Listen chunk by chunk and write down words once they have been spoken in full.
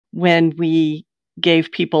when we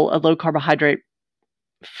gave people a low carbohydrate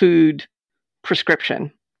food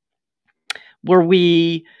prescription? Were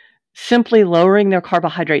we simply lowering their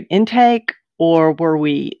carbohydrate intake, or were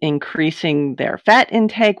we increasing their fat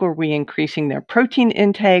intake? Were we increasing their protein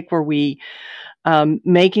intake? Were we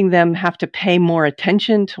making them have to pay more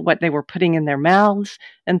attention to what they were putting in their mouths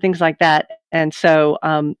and things like that? And so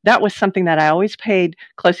that was something that I always paid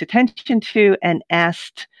close attention to and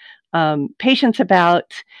asked patients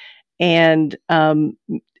about, and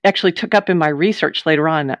actually took up in my research later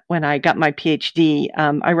on when I got my PhD.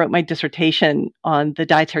 I wrote my dissertation on the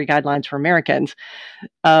dietary guidelines for Americans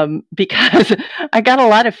because I got a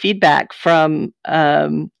lot of feedback from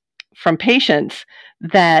patients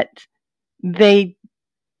that they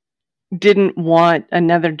didn't want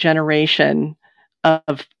another generation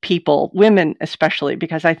of people, women especially,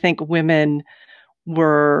 because I think women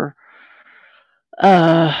were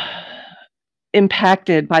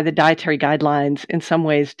impacted by the dietary guidelines in some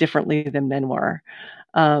ways differently than men were.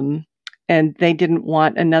 And they didn't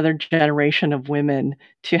want another generation of women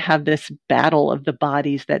to have this battle of the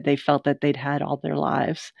bodies that they felt that they'd had all their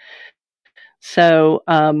lives. So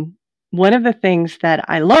one of the things that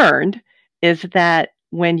I learned is that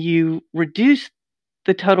when you reduce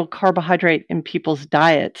the total carbohydrate in people's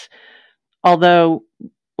diets, although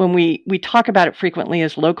when we talk about it frequently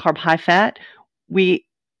as low carb, high fat, we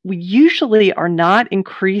usually are not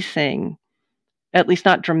increasing, at least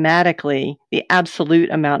not dramatically, the absolute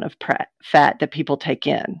amount of fat that people take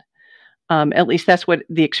in. At least that's what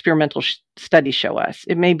the experimental studies show us.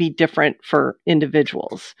 It may be different for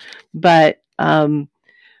individuals, but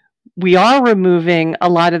we are removing a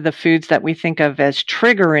lot of the foods that we think of as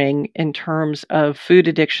triggering in terms of food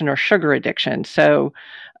addiction or sugar addiction. So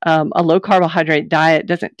a low carbohydrate diet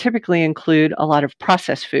doesn't typically include a lot of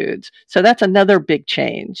processed foods. So that's another big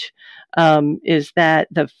change, is that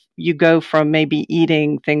you go from maybe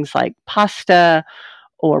eating things like pasta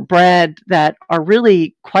or bread that are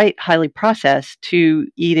really quite highly processed to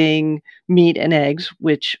eating meat and eggs,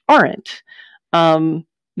 which aren't.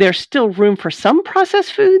 There's still room for some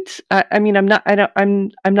processed foods. I'm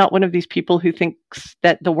not one of these people who thinks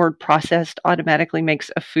that the word processed automatically makes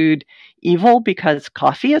a food evil, because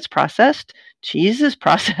coffee is processed, cheese is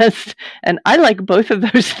processed, and I like both of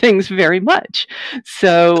those things very much.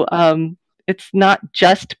 So it's not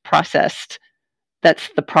just processed that's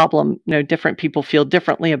the problem. Different people feel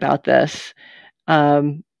differently about this.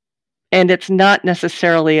 And it's not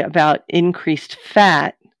necessarily about increased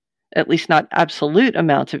fat, at least not absolute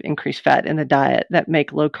amounts of increased fat in the diet, that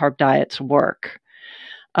make low carb diets work.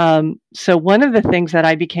 So one of the things that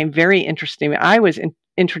I became very interested in, I was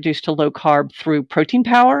introduced to low carb through Protein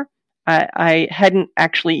Power. I hadn't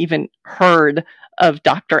actually even heard of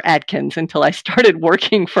Dr. Atkins until I started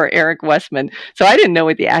working for Eric Westman. So I didn't know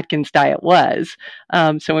what the Atkins diet was.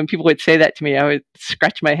 So when people would say that to me, I would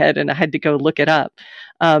scratch my head and I had to go look it up.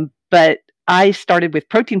 But I started with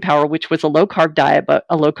Protein Power, which was a low carb diet, but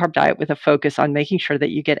a low carb diet with a focus on making sure that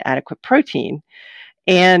you get adequate protein.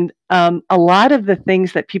 And a lot of the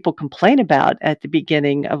things that people complain about at the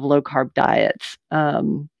beginning of low carb diets,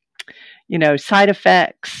 side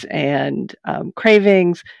effects and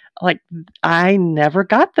cravings, like I never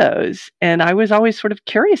got those. And I was always sort of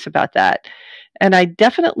curious about that. And I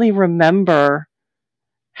definitely remember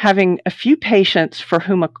having a few patients for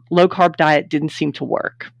whom a low carb diet didn't seem to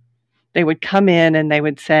work. They would come in and they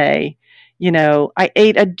would say, I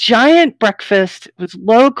ate a giant breakfast, it was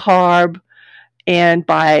low carb, and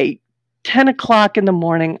by 10 o'clock in the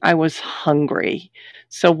morning, I was hungry.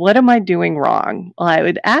 So what am I doing wrong? Well, I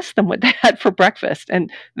would ask them what they had for breakfast,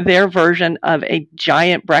 and their version of a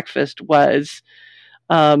giant breakfast was,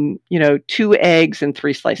 2 eggs and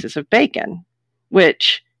 3 slices of bacon,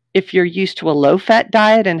 which if you're used to a low-fat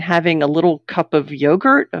diet and having a little cup of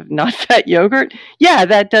yogurt, of not-fat yogurt, yeah,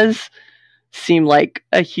 that does seem like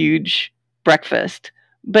a huge breakfast.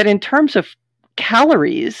 But in terms of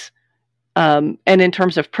calories, and in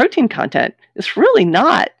terms of protein content, it's really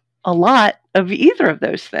not a lot of either of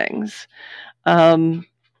those things.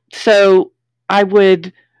 So I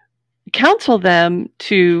would counsel them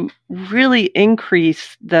to really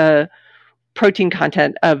increase the protein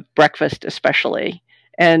content of breakfast, especially.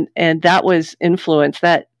 And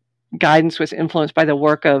that guidance was influenced by the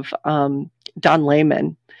work of Don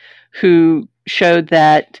Layman, who showed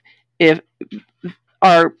that if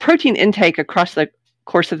our protein intake across the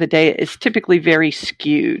course of the day is typically very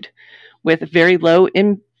skewed, with very low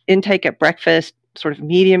intake at breakfast, sort of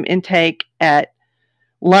medium intake at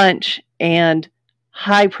lunch, and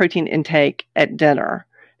high protein intake at dinner,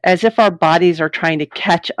 as if our bodies are trying to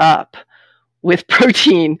catch up with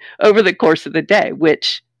protein over the course of the day,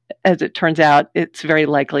 which, as it turns out, it's very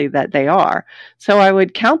likely that they are. So I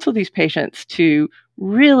would counsel these patients to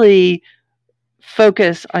really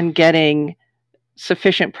focus on getting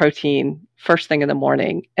sufficient protein first thing in the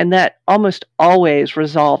morning, and that almost always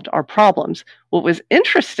resolved our problems. What was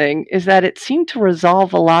interesting is that it seemed to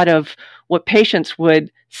resolve a lot of what patients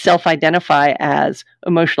would self-identify as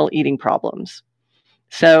emotional eating problems.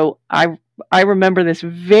 So I remember this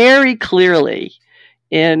very clearly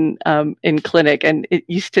in clinic, and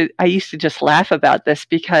I used to just laugh about this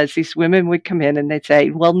because these women would come in and they'd say,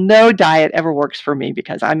 "Well, no diet ever works for me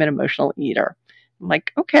because I'm an emotional eater." I'm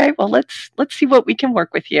like, okay, well, let's see what we can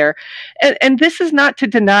work with here. And this is not to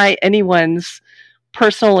deny anyone's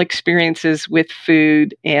personal experiences with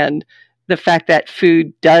food and the fact that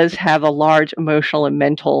food does have a large emotional and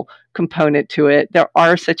mental component to it. There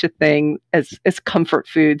are such a thing as comfort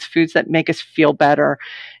foods, foods that make us feel better.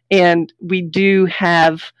 And we do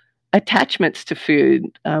have attachments to food.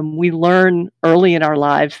 We learn early in our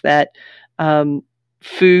lives that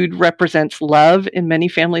food represents love in many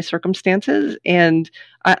family circumstances. And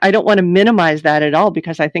I don't want to minimize that at all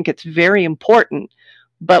because I think it's very important.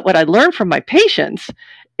 But what I learned from my patients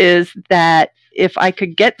is that if I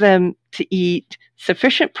could get them to eat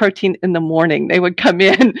sufficient protein in the morning, they would come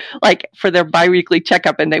in like for their biweekly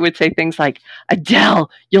checkup and they would say things like, "Adele,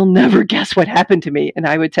 you'll never guess what happened to me." And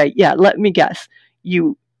I would say, "Yeah, let me guess.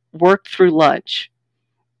 You worked through lunch."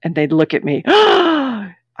 And they'd look at me,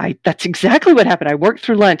 that's exactly what happened. I worked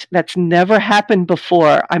through lunch. That's never happened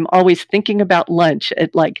before. I'm always thinking about lunch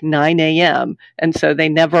at like 9 a.m. And so they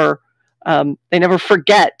never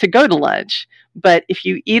forget to go to lunch. But if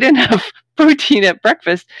you eat enough protein at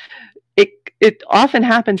breakfast, it often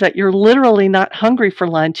happens that you're literally not hungry for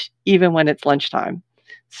lunch, even when it's lunchtime.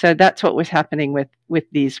 So that's what was happening with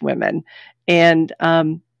these women. And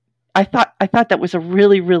I thought that was a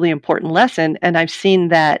really, really important lesson. And I've seen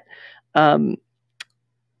that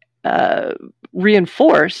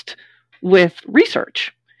reinforced with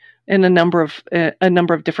research in a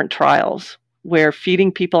number of different trials where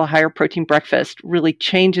feeding people a higher protein breakfast really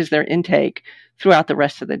changes their intake throughout the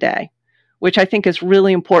rest of the day, which I think is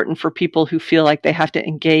really important for people who feel like they have to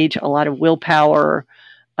engage a lot of willpower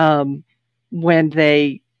when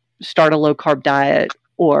they start a low carb diet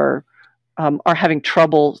or are having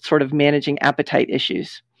trouble sort of managing appetite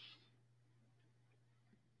issues.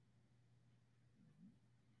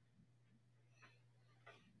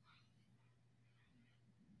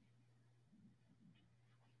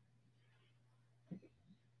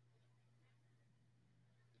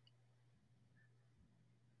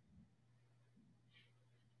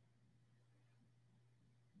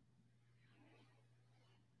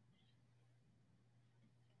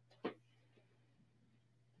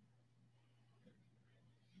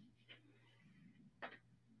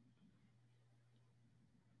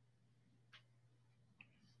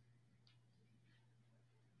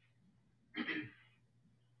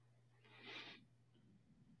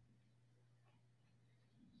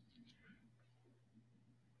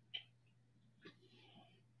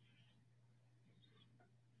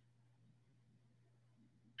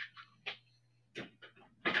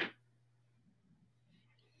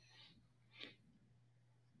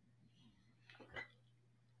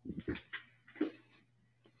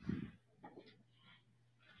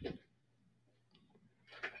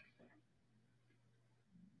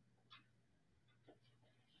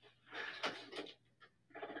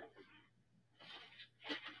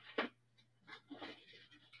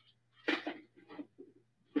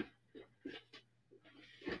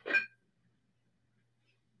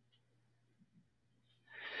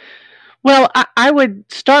 Well, I would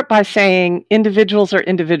start by saying individuals are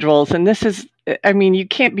individuals. And this is, I mean, you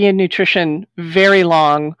can't be in nutrition very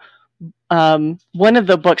long. One of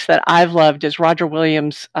the books that I've loved is Roger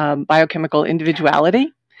Williams' Biochemical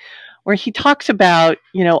Individuality, where he talks about,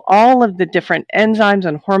 all of the different enzymes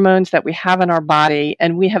and hormones that we have in our body.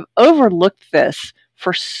 And we have overlooked this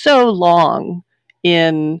for so long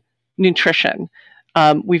in nutrition.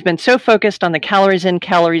 We've been so focused on the calories in,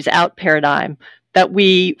 calories out paradigm that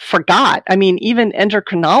we forgot. I mean, even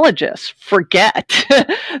endocrinologists forget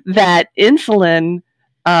that insulin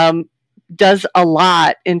does a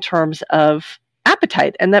lot in terms of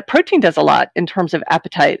appetite, and that protein does a lot in terms of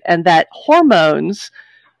appetite, and that hormones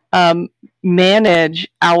manage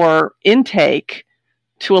our intake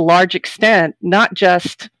to a large extent, not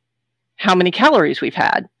just how many calories we've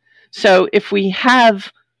had. So if we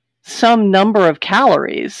have some number of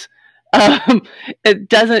calories, it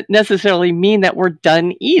doesn't necessarily mean that we're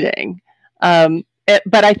done eating. But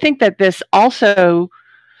I think that this also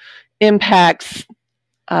impacts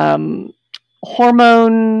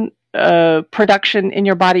hormone production in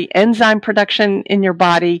your body, enzyme production in your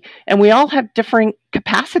body, and we all have different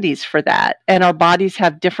capacities for that. And our bodies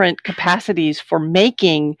have different capacities for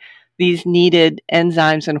making these needed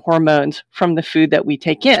enzymes and hormones from the food that we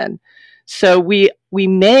take in. So we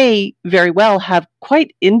may very well have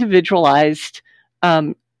quite individualized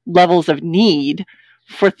levels of need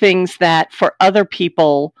for things that for other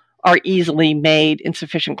people are easily made in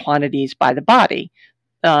sufficient quantities by the body.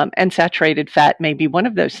 And saturated fat may be one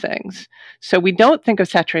of those things. So we don't think of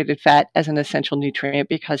saturated fat as an essential nutrient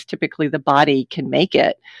because typically the body can make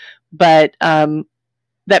it. But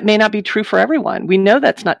that may not be true for everyone. We know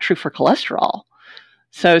that's not true for cholesterol.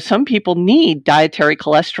 So some people need dietary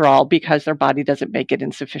cholesterol because their body doesn't make it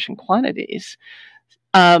in sufficient quantities.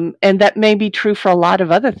 And that may be true for a lot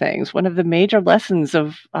of other things. One of the major lessons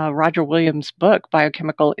of Roger Williams' book,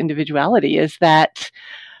 Biochemical Individuality, is that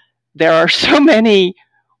there are so many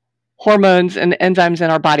hormones and enzymes in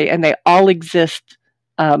our body, and they all exist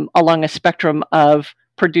along a spectrum of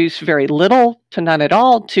produce very little to none at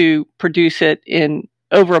all to produce it in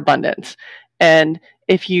overabundance. And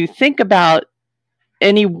if you think about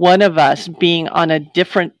any one of us being on a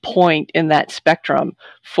different point in that spectrum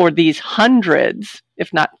for these hundreds,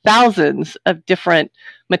 if not thousands, of different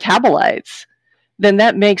metabolites, then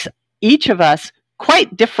that makes each of us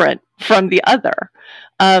quite different from the other.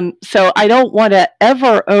 So I don't want to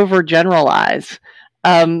ever overgeneralize.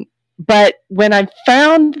 But when I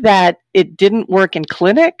found that it didn't work in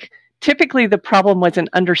clinic, typically the problem was an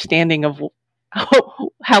understanding of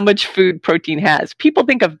how much food protein has. People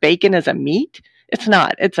think of bacon as a meat. It's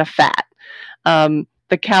not. It's a fat.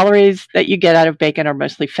 The calories that you get out of bacon are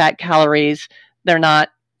mostly fat calories. They're not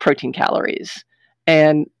protein calories.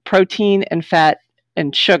 And protein and fat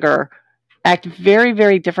and sugar act very,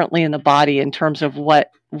 very differently in the body in terms of what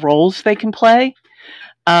roles they can play.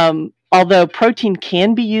 Although protein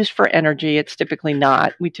can be used for energy, it's typically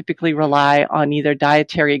not. We typically rely on either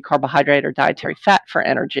dietary carbohydrate or dietary fat for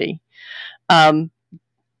energy.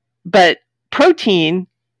 But protein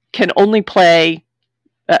can only play,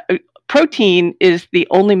 protein is the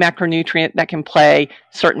only macronutrient that can play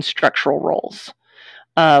certain structural roles.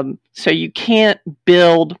 So you can't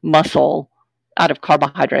build muscle out of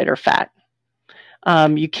carbohydrate or fat.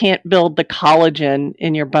 You can't build the collagen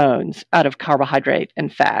in your bones out of carbohydrate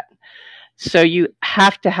and fat. So you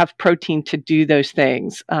have to have protein to do those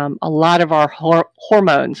things. A lot of our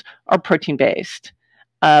hormones are protein-based.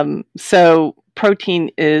 So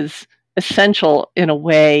protein is essential in a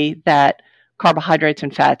way that carbohydrates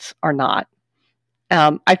and fats are not.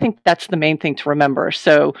 I think that's the main thing to remember.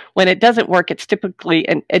 So when it doesn't work, it's typically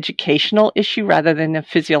an educational issue rather than a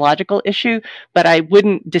physiological issue. But I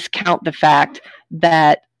wouldn't discount the fact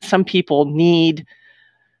that some people need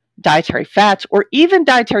dietary fats or even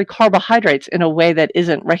dietary carbohydrates in a way that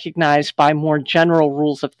isn't recognized by more general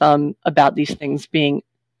rules of thumb about these things being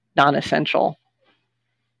non-essential.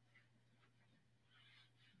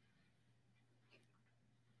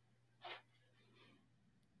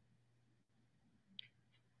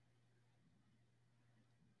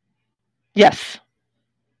 Yes.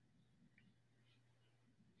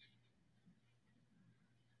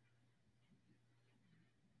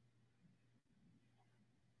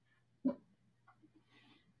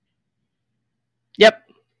 Yep.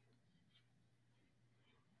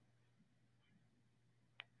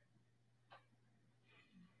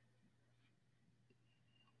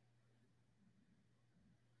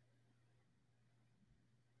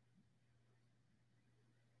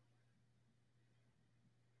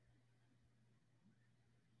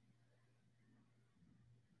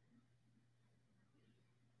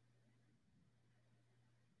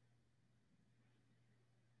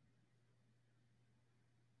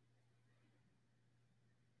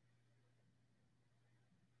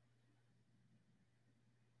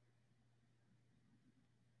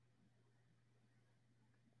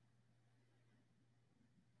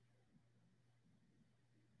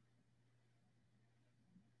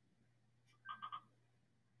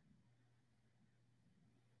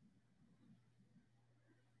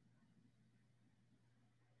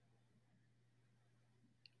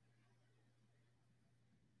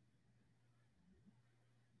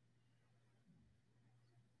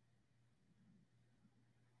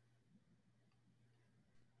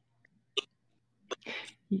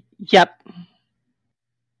 Yep.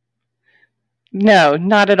 No,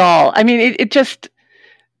 not at all. I mean, it just,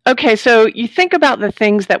 okay, so you think about the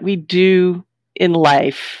things that we do in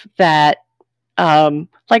life that,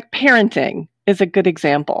 like parenting is a good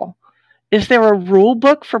example. Is there a rule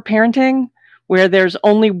book for parenting where there's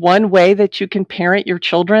only one way that you can parent your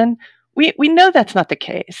children? We know that's not the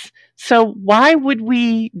case. So why would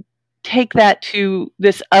we take that to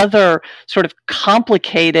this other sort of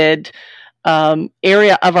complicated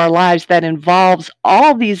area of our lives that involves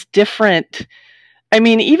all these different, I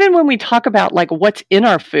mean, even when we talk about like what's in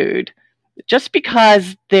our food, just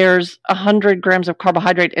because there's 100 grams of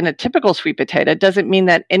carbohydrate in a typical sweet potato doesn't mean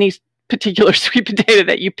that any particular sweet potato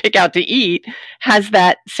that you pick out to eat has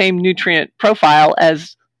that same nutrient profile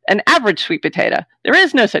as an average sweet potato. There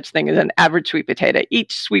is no such thing as an average sweet potato.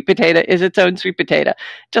 Each sweet potato is its own sweet potato.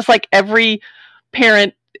 Just like every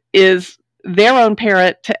parent is their own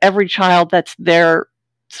parent to every child that's their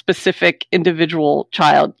specific individual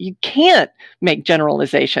child. You can't make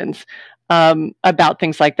generalizations about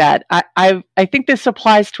things like that. I think this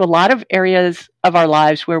applies to a lot of areas of our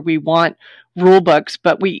lives where we want rule books,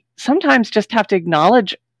 but we sometimes just have to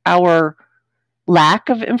acknowledge our lack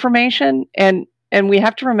of information, and we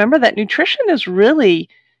have to remember that nutrition is really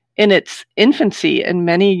in its infancy in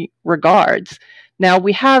many regards. Now,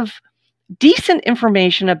 we have decent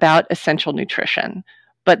information about essential nutrition,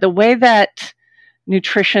 but the way that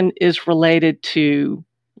nutrition is related to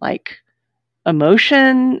like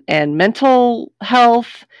emotion and mental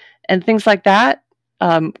health and things like that,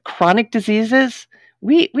 chronic diseases,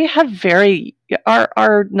 we have very,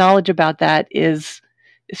 our knowledge about that is,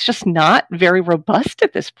 it's just not very robust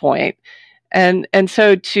at this point. And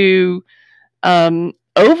so to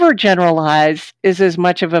overgeneralize is as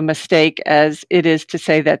much of a mistake as it is to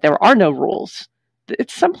say that there are no rules.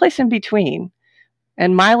 It's someplace in between,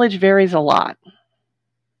 and mileage varies a lot.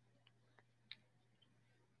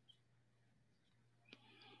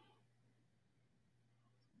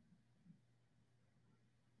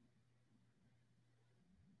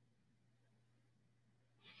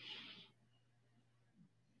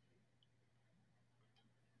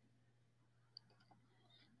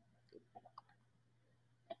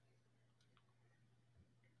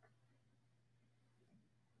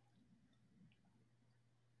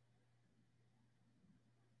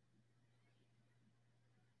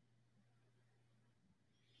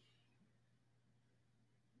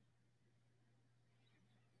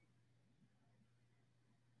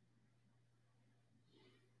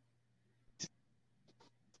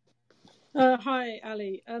 Hi,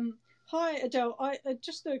 Ali. Hi, Adele.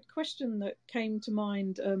 Just a question that came to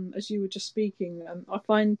mind as you were just speaking. I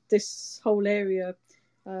find this whole area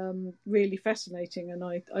really fascinating, and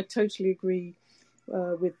I totally agree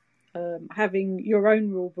with having your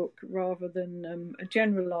own rule book rather than a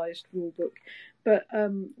generalized rule book. But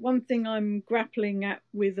one thing I'm grappling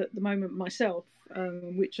with at the moment myself,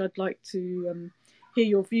 which I'd like to hear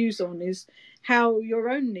your views on, is how your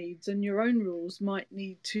own needs and your own rules might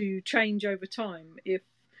need to change over time if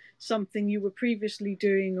something you were previously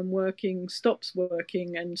doing and working stops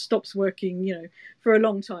working, and stops working, for a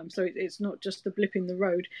long time. So it's not just a blip in the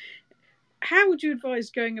road. How would you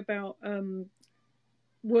advise going about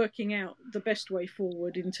working out the best way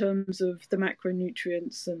forward in terms of the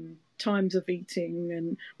macronutrients and times of eating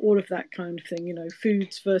and all of that kind of thing,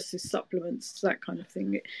 foods versus supplements, that kind of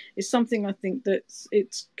thing? It's something I think that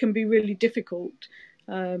it can be really difficult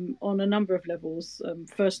on a number of levels.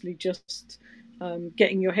 Firstly, just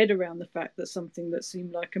getting your head around the fact that something that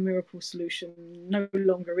seemed like a miracle solution no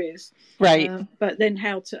longer is. Right. But then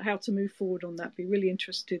how to move forward on that. Be really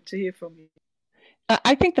interested to hear from you.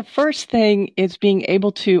 I think the first thing is being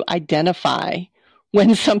able to identify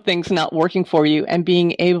when something's not working for you and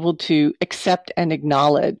being able to accept and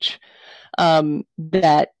acknowledge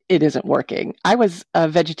that it isn't working. I was a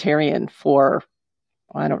vegetarian for,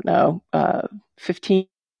 I don't know, 15,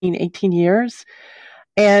 18 years.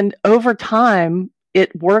 And over time,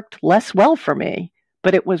 it worked less well for me,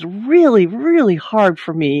 but it was really, really hard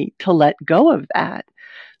for me to let go of that.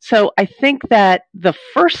 So I think that the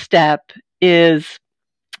first step is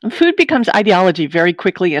food becomes ideology very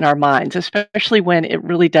quickly in our minds, especially when it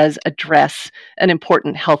really does address an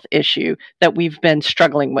important health issue that we've been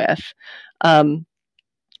struggling with.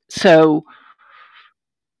 So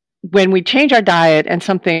when we change our diet and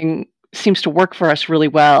something seems to work for us really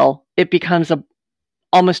well, it becomes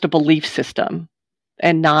almost a belief system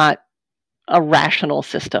and not a rational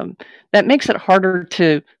system. That makes it harder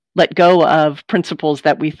to let go of principles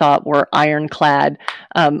that we thought were ironclad.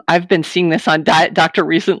 I've been seeing this on Diet Doctor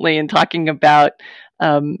recently and talking about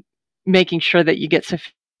making sure that you get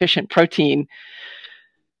sufficient protein.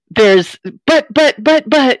 There's but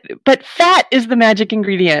fat is the magic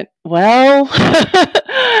ingredient. Well,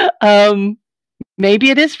 maybe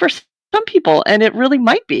it is for some people, and it really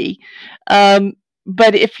might be.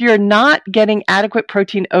 But if you're not getting adequate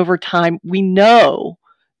protein over time, we know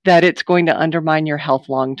that it's going to undermine your health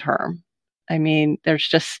long term. I mean, there's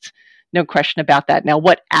just no question about that. Now,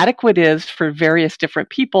 what adequate is for various different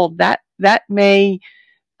people, that may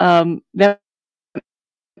that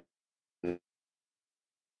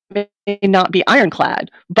may not be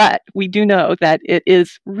ironclad, but we do know that it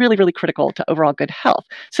is really, really critical to overall good health.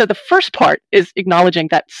 So the first part is acknowledging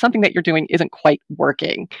that something that you're doing isn't quite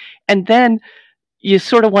working. And then you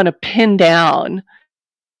sort of want to pin down,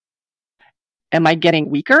 am I getting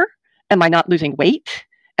weaker? Am I not losing weight?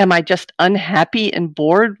 Am I just unhappy and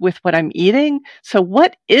bored with what I'm eating? So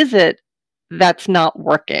what is it that's not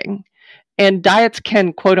working? And diets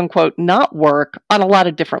can, quote unquote, not work on a lot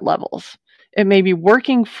of different levels. It may be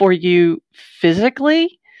working for you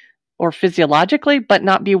physically or physiologically, but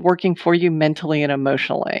not be working for you mentally and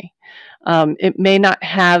emotionally. It may not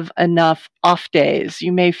have enough off days.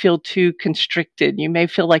 You may feel too constricted. You may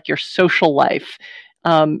feel like your social life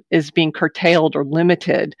is being curtailed or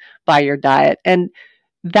limited by your diet. And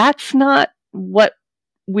that's not what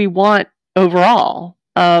we want overall.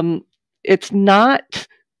 It's not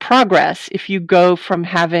progress if you go from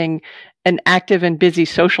having an active and busy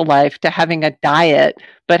social life to having a diet,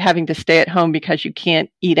 but having to stay at home because you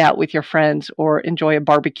can't eat out with your friends or enjoy a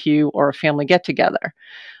barbecue or a family get together.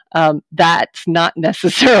 That's not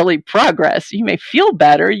necessarily progress. You may feel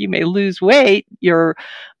better, you may lose weight, your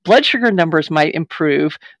blood sugar numbers might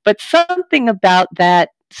improve, but something about that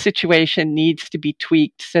situation needs to be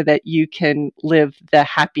tweaked so that you can live the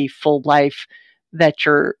happy, full life that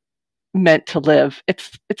you're meant to live.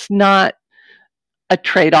 It's not a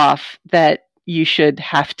trade-off that you should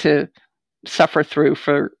have to suffer through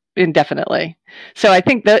for indefinitely. So I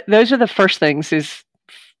think that those are the first things, is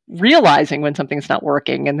realizing when something's not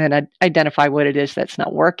working and then identify what it is that's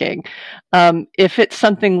not working. If it's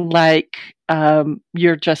something like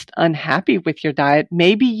you're just unhappy with your diet,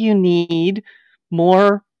 maybe you need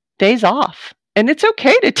more days off. And it's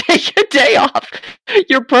okay to take a day off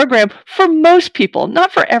your program for most people,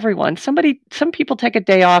 not for everyone. Some people take a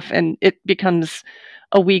day off and it becomes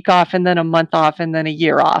a week off and then a month off and then a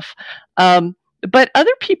year off. But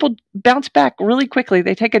other people bounce back really quickly.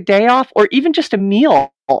 They take a day off or even just a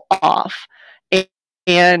meal off,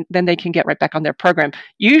 and then they can get right back on their program.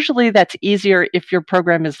 Usually that's easier if your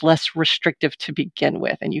program is less restrictive to begin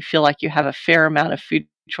with and you feel like you have a fair amount of food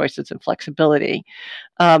choices and flexibility.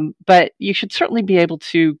 But you should certainly be able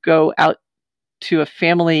to go out to a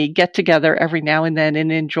family get together every now and then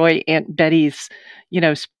and enjoy Aunt Betty's,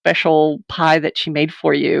 special pie that she made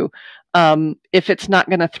for you, if it's not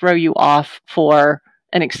going to throw you off for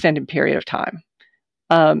an extended period of time.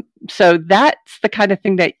 So that's the kind of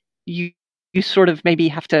thing that you sort of maybe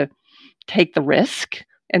have to take the risk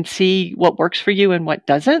and see what works for you and what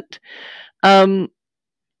doesn't.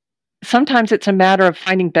 Sometimes it's a matter of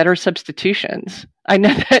finding better substitutions. I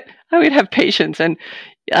know that I would have patients and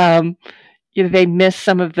they miss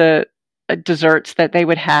some of the desserts that they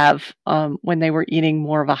would have when they were eating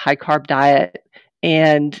more of a high carb diet,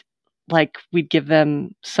 and like we'd give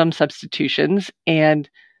them some substitutions and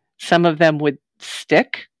some of them would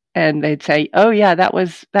stick and they'd say, oh yeah,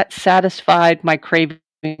 that satisfied my craving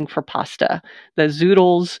for pasta. The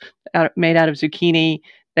zoodles made out of zucchini,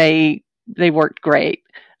 they worked great.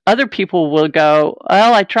 Other people will go,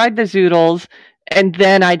 well, I tried the zoodles and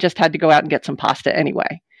then I just had to go out and get some pasta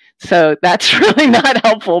anyway. So that's really not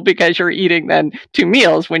helpful because you're eating then 2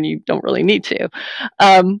 meals when you don't really need to.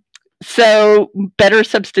 So better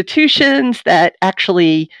substitutions that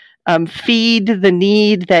actually feed the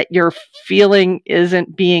need that you're feeling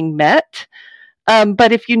isn't being met.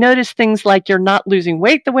 But if you notice things like you're not losing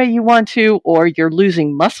weight the way you want to, or you're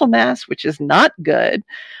losing muscle mass, which is not good.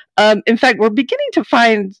 In fact, we're beginning to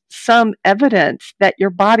find some evidence that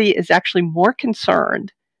your body is actually more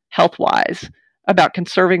concerned health-wise about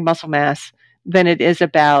conserving muscle mass than it is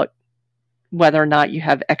about whether or not you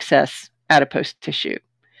have excess adipose tissue.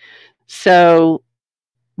 So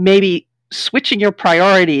maybe switching your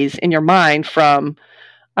priorities in your mind from,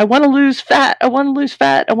 I want to lose fat, I want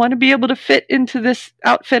to be able to fit into this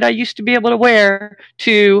outfit I used to be able to wear,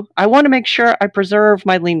 to, I want to make sure I preserve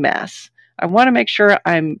my lean mass. I want to make sure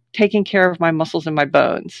I'm taking care of my muscles and my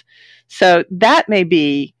bones. So that may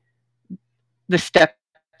be the step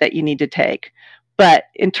that you need to take. But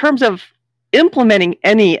in terms of implementing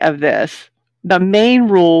any of this, the main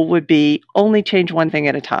rule would be only change one thing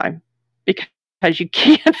at a time, because you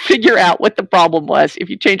can't figure out what the problem was if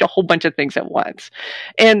you change a whole bunch of things at once.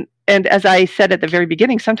 And as I said at the very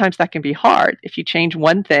beginning, sometimes that can be hard. If you change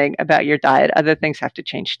one thing about your diet, other things have to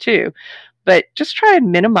change too. But just try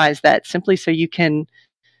and minimize that simply so you can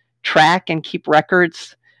track and keep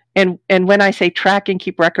records. And when I say track and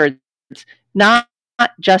keep records, not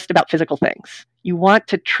just about physical things. You want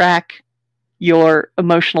to track your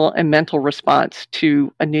emotional and mental response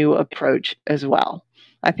to a new approach as well.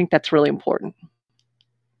 I think that's really important.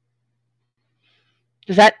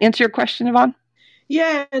 Does that answer your question, Yvonne?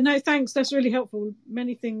 Yeah, no, thanks. That's really helpful.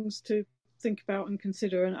 Many things to think about and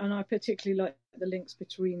consider, and I particularly like the links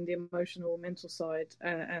between the emotional, mental side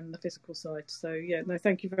and the physical side. So yeah, no,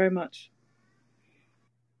 thank you very much.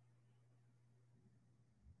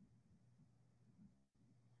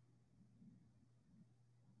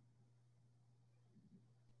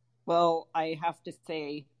 Well, I have to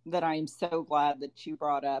say that I'm so glad that you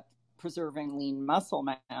brought up preserving lean muscle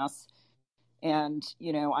mass. And,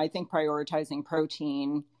 I think prioritizing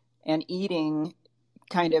protein and eating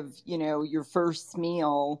kind of, your first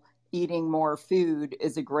meal, eating more food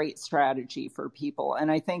is a great strategy for people. And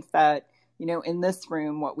I think that, in this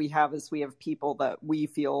room, what we have is we have people that we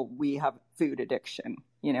feel we have food addiction,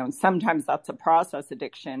 and sometimes that's a process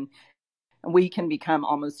addiction, and we can become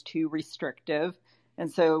almost too restrictive. And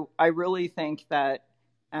so I really think that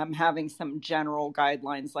having some general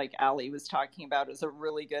guidelines like Ali was talking about is a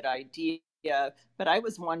really good idea. But I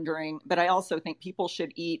was wondering, but I also think people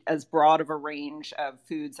should eat as broad of a range of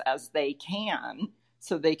foods as they can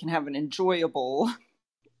so they can have an enjoyable,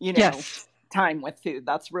 Yes. time with food.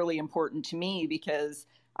 That's really important to me because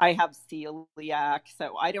I have celiac,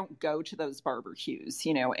 so I don't go to those barbecues,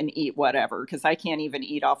 and eat whatever because I can't even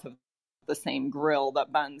eat off of the same grill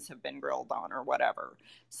that buns have been grilled on or whatever.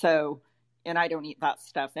 So, and I don't eat that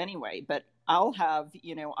stuff anyway, but I'll have,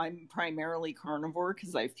 I'm primarily carnivore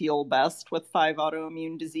because I feel best with 5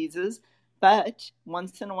 autoimmune diseases. But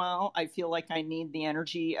once in a while, I feel like I need the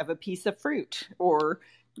energy of a piece of fruit or,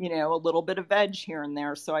 a little bit of veg here and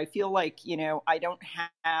there. So I feel like, I don't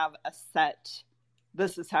have a set,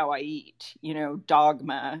 this is how I eat,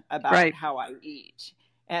 dogma about how I eat.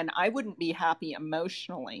 And I wouldn't be happy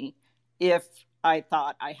emotionally if I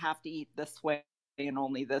thought I have to eat this way and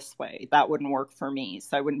only this way. That wouldn't work for me.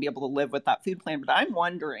 So I wouldn't be able to live with that food plan. But I'm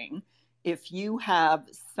wondering if you have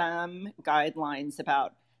some guidelines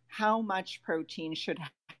about how much protein should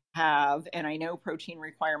have, and I know protein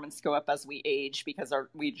requirements go up as we age because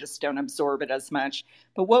we just don't absorb it as much.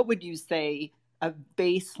 But what would you say a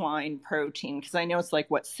baseline protein? Because I know it's like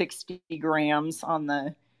 60 grams on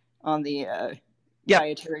the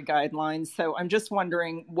dietary guidelines. So I'm just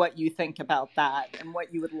wondering what you think about that and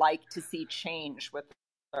what you would like to see change with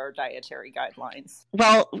our dietary guidelines.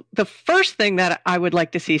 Well, the first thing that I would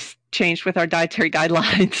like to see changed with our dietary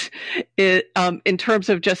guidelines is, in terms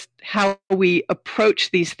of just how we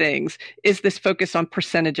approach these things, is this focus on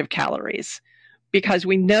percentage of calories. Because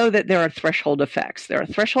we know that there are threshold effects. There are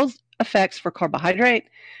threshold effects for carbohydrate,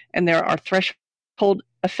 and there are threshold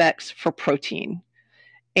effects for protein.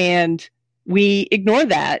 And we ignore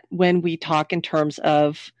that when we talk in terms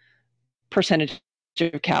of percentage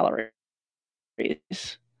of calories.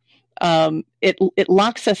 It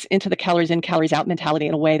locks us into the calories in, calories out mentality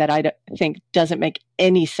in a way that I think doesn't make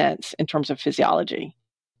any sense in terms of physiology.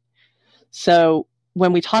 So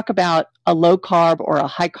when we talk about a low carb or a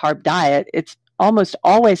high carb diet, it's almost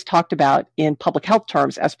always talked about in public health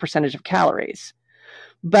terms as percentage of calories.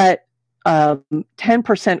 But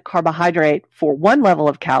 10% carbohydrate for one level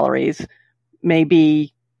of calories may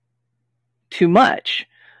be too much,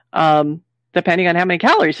 depending on how many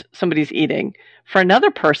calories somebody's eating. For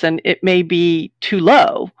another person, it may be too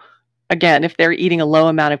low. Again, if they're eating a low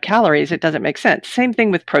amount of calories, it doesn't make sense. Same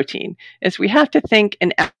thing with protein, is we have to think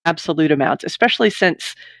in absolute amounts, especially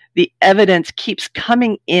since the evidence keeps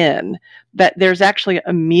coming in that there's actually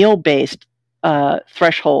a meal-based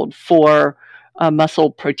threshold for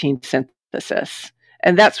muscle protein synthesis.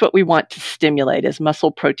 And that's what we want to stimulate, is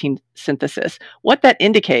muscle protein synthesis. What that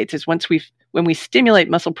indicates is when we stimulate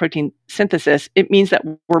muscle protein synthesis, it means that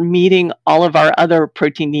we're meeting all of our other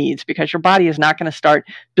protein needs, because your body is not going to start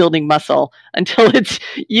building muscle until it's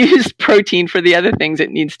used protein for the other things it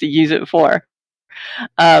needs to use it for.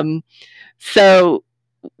 So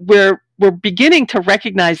we're beginning to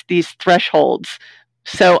recognize these thresholds.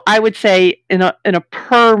 So I would say in a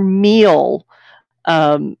per meal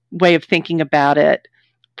way of thinking about it,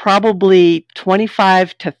 probably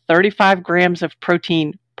 25 to 35 grams of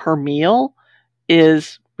protein per meal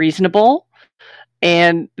is reasonable.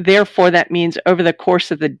 And therefore, that means over the course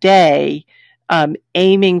of the day,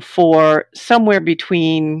 aiming for somewhere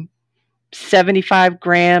between 75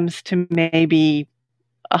 grams to maybe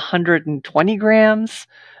 120 grams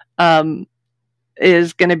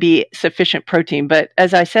is going to be sufficient protein. But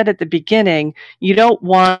as I said at the beginning, you don't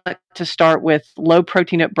want to start with low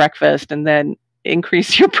protein at breakfast and then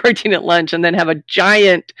increase your protein at lunch and then have a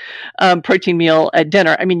giant protein meal at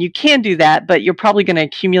dinner. I mean, you can do that, but you're probably going to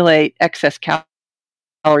accumulate excess calories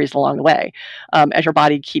calories along the way, as your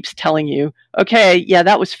body keeps telling you, okay, yeah,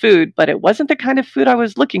 that was food, but it wasn't the kind of food I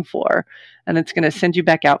was looking for. And it's going to send you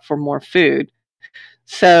back out for more food.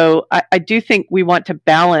 So I do think we want to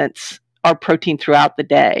balance our protein throughout the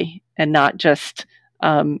day and not just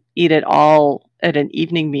eat it all at an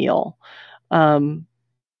evening meal. Um,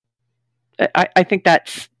 I think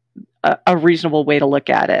that's a reasonable way to look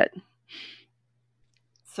at it.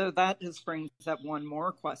 So that just brings up one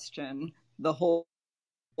more question. The whole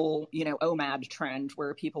OMAD trend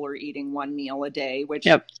where people are eating one meal a day, which,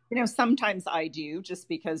 yep. Sometimes I do just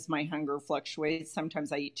because my hunger fluctuates.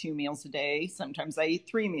 Sometimes I eat 2 meals a day. Sometimes I eat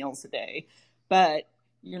 3 meals a day. But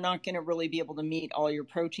you're not going to really be able to meet all your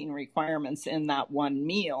protein requirements in that one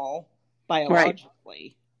meal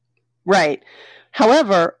biologically. Right.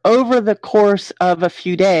 However, over the course of a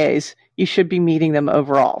few days, you should be meeting them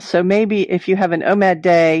overall. So maybe if you have an OMAD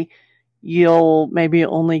day, you'll maybe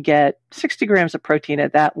only get 60 grams of protein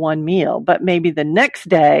at that one meal. But maybe the next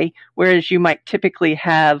day, whereas you might typically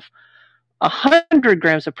have 100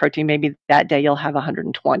 grams of protein, maybe that day you'll have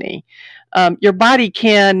 120. Your body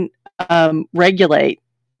can regulate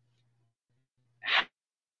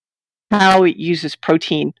how it uses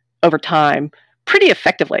protein over time pretty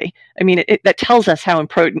effectively. I mean, that tells us how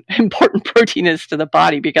important protein is to the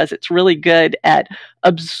body because it's really good at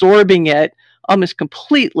absorbing it almost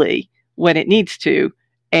completely when it needs to,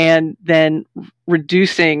 and then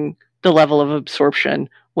reducing the level of absorption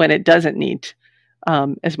when it doesn't need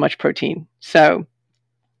as much protein. So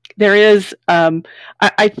there is,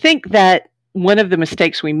 I think that one of the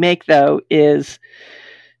mistakes we make, though, is,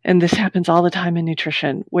 and this happens all the time in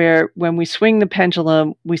nutrition, where when we swing the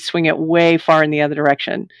pendulum, we swing it way far in the other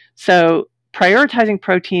direction. So prioritizing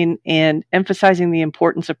protein and emphasizing the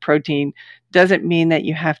importance of protein doesn't mean that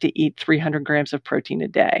you have to eat 300 grams of protein a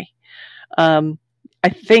day. I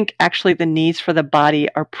think actually the needs for the body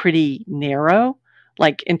are pretty narrow,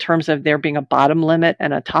 like in terms of there being a bottom limit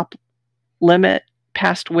and a top limit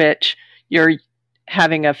past which you're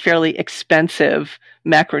having a fairly expensive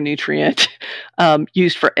macronutrient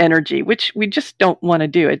used for energy, which we just don't want to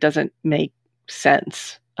do. It doesn't make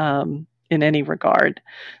sense in any regard.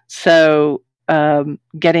 So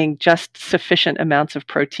getting just sufficient amounts of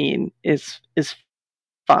protein is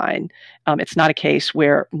fine. It's not a case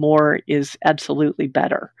where more is absolutely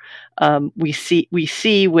better. We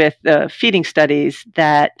see with the feeding studies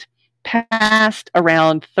that past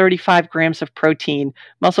around 35 grams of protein,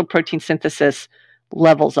 muscle protein synthesis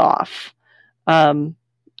levels off.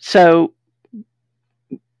 So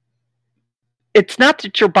it's not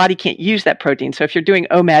that your body can't use that protein. So if you're doing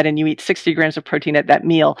OMAD and you eat 60 grams of protein at that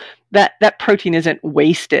meal, that protein isn't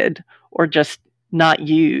wasted or just not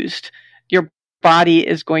used. Your body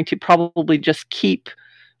is going to probably just keep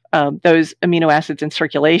those amino acids in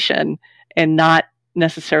circulation and not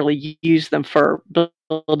necessarily use them for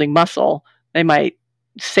building muscle. They might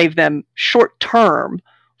save them short term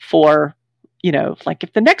for, like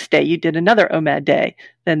if the next day you did another OMAD day,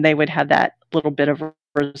 then they would have that little bit of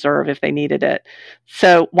reserve if they needed it.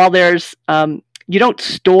 So while there's, you don't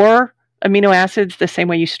store amino acids the same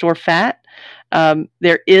way you store fat,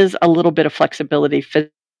 there is a little bit of flexibility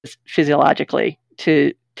physiologically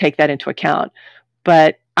to take that into account.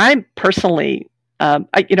 But I'm personally,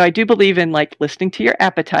 I do believe in like listening to your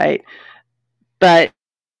appetite, but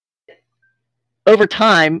over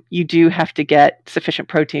time, you do have to get sufficient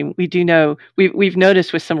protein. We do know, we've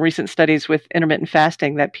noticed with some recent studies with intermittent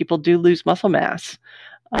fasting that people do lose muscle mass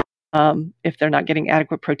if they're not getting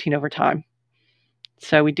adequate protein over time.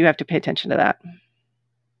 So we do have to pay attention to that.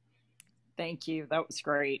 Thank you. That was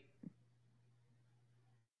great.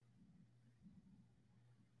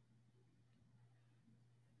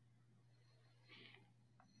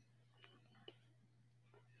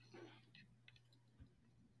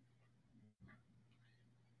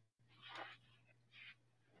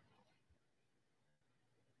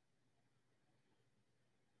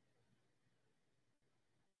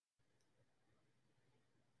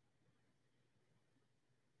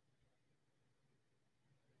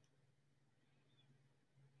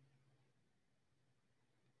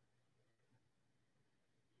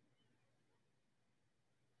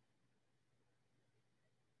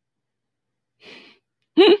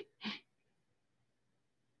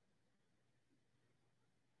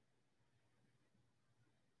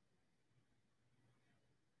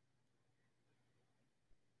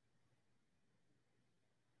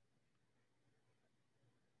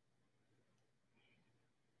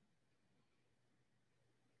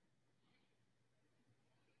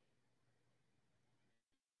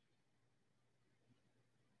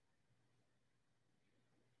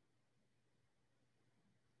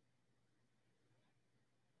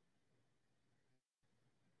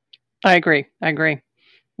 I agree.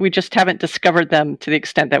 We just haven't discovered them to the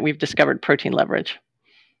extent that we've discovered protein leverage.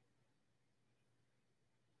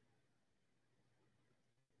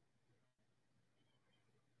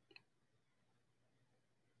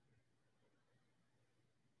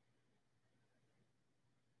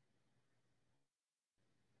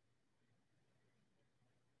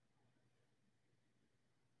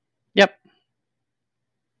 Yep,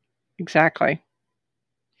 exactly.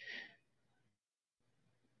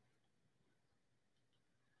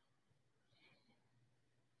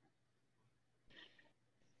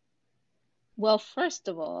 Well, first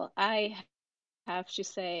of all, I have to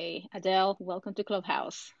say, Adele, welcome to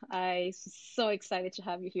Clubhouse. I'm so excited to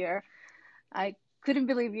have you here. I couldn't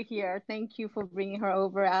believe you're here. Thank you for bringing her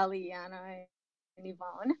over, Ali, Anna, and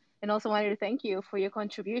Yvonne. And also wanted to thank you for your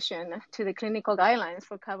contribution to the clinical guidelines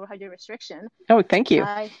for carbohydrate restriction. Oh, thank you.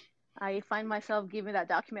 I find myself giving that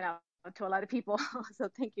document out to a lot of people. So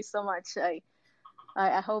thank you so much.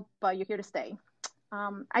 I hope you're here to stay.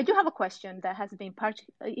 I do have a question that has been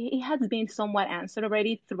somewhat answered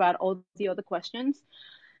already throughout all the other questions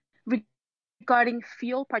regarding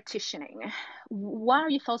fuel partitioning. What are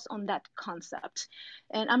your thoughts on that concept?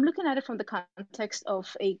 And I'm looking at it from the context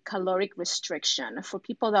of a caloric restriction for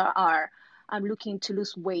people that are looking to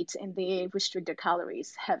lose weight and they restrict their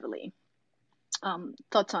calories heavily.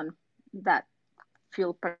 Thoughts on that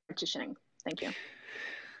fuel partitioning? Thank you.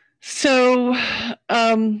 So,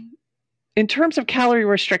 in terms of calorie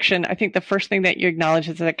restriction, I think the first thing that you acknowledge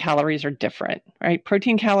is that calories are different, right?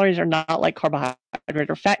 Protein calories are not like carbohydrate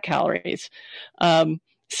or fat calories. So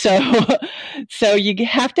you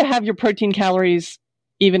have to have your protein calories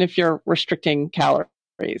even if you're restricting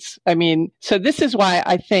calories. I mean, so this is why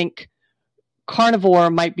I think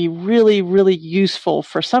carnivore might be really, really useful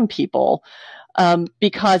for some people,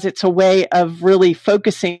 because it's a way of really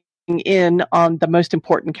focusing in on the most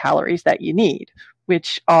important calories that you need,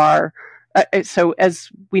 which are so as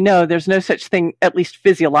we know, there's no such thing, at least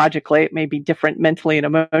physiologically, it may be different mentally and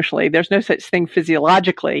emotionally, there's no such thing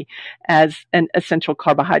physiologically as an essential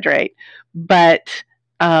carbohydrate. But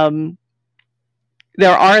there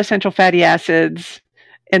are essential fatty acids,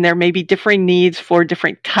 and there may be differing needs for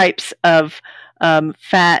different types of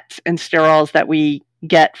fats and sterols that we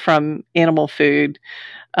get from animal food.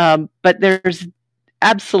 But there's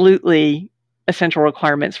absolutely essential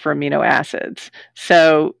requirements for amino acids.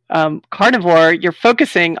 So carnivore, you're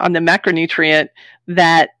focusing on the macronutrient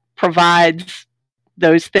that provides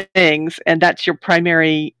those things, and that's your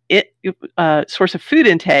primary source of food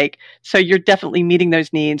intake. So you're definitely meeting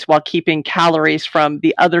those needs while keeping calories from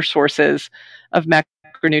the other sources of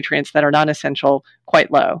macronutrients that are non-essential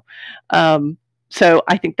quite low. So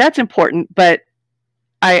I think that's important, but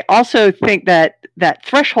I also think that that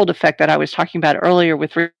threshold effect that I was talking about earlier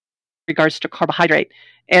with regards to carbohydrate,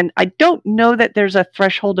 and I don't know that there's a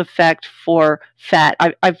threshold effect for fat.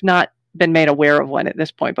 I've not been made aware of one at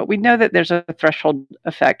this point, but we know that there's a threshold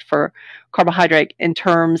effect for carbohydrate in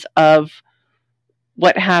terms of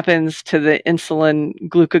what happens to the insulin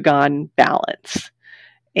glucagon balance.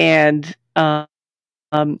 And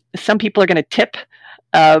some people are going to tip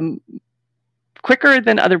quicker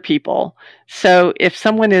than other people. So if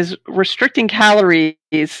someone is restricting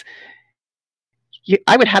calories,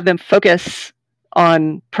 I would have them focus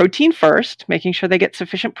on protein first, making sure they get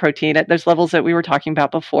sufficient protein at those levels that we were talking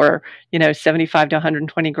about before, 75 to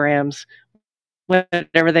 120 grams,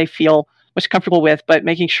 whatever they feel most comfortable with, but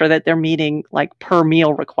making sure that they're meeting like per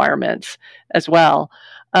meal requirements as well.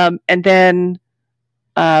 And then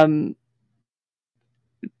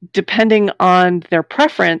depending on their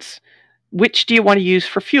preference, which do you want to use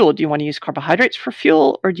for fuel? Do you want to use carbohydrates for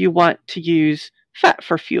fuel, or do you want to use fat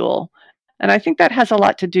for fuel? And I think that has a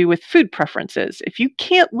lot to do with food preferences. If you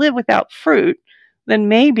can't live without fruit, then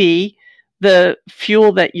maybe the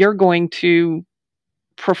fuel that you're going to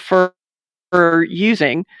prefer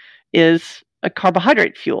using is a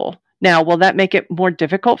carbohydrate fuel. Now, will that make it more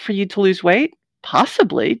difficult for you to lose weight?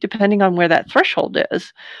 Possibly, depending on where that threshold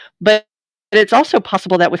is. But it's also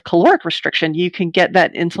possible that with caloric restriction, you can get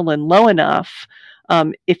that insulin low enough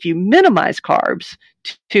if you minimize carbs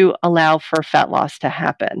to allow for fat loss to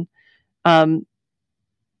happen. I'm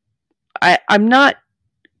not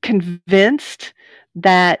convinced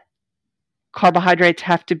that carbohydrates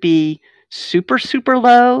have to be super, super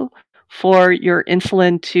low for your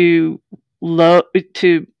insulin to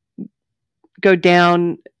go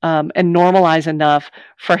down and normalize enough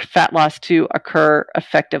for fat loss to occur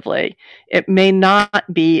effectively. It may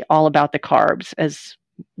not be all about the carbs, as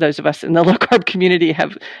those of us in the low carb community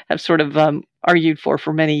have sort of argued for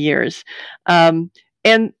many years. And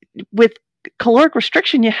with caloric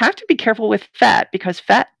restriction, you have to be careful with fat because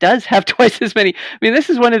fat does have twice as many. I mean, this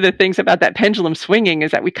is one of the things about that pendulum swinging,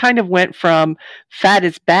 is that we kind of went from fat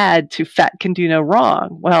is bad to fat can do no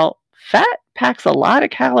wrong. Well, fat packs a lot of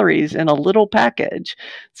calories in a little package.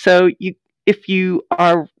 So if you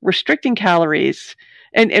are restricting calories,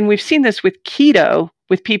 and we've seen this with keto,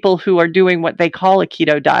 with people who are doing what they call a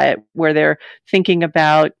keto diet, where they're thinking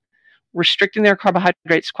about restricting their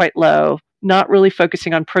carbohydrates quite low, not really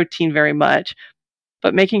focusing on protein very much,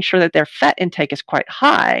 but making sure that their fat intake is quite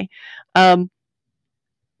high.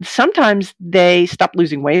 Sometimes they stop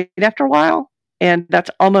losing weight after a while, and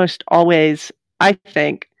that's almost always, I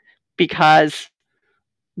think, because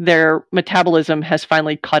their metabolism has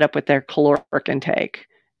finally caught up with their caloric intake,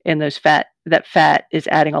 and that fat is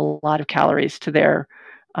adding a lot of calories to their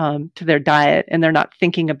diet, and they're not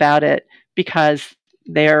thinking about it because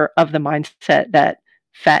they're of the mindset that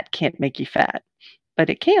fat can't make you fat, but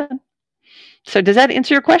it can. So does that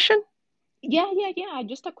answer your question? Yeah.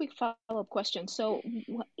 Just a quick follow-up question. So,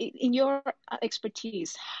 in your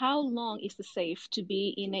expertise, how long is it safe to be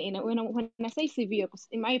in a when I say severe, because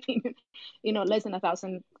in my opinion, less than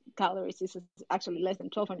 1,000 calories is actually less than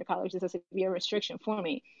 1,200 calories is a severe restriction for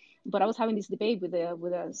me. But I was having this debate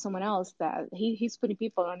with someone else that he's putting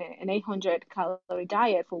people on an 800-calorie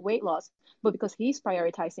diet for weight loss, but because he's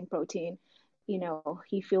prioritizing protein,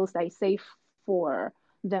 he feels that it's safe for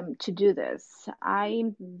them to do this.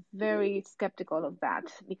 I'm very skeptical of that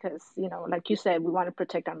because, like you said, we want to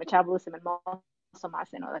protect our metabolism and muscle mass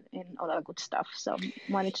and all that good stuff. So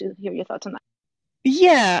wanted to hear your thoughts on that.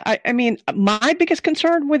 Yeah, I mean, my biggest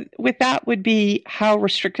concern with that would be how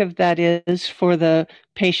restrictive that is for the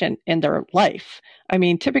patient and their life. I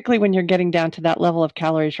mean, typically when you're getting down to that level of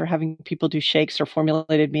calories, you're having people do shakes or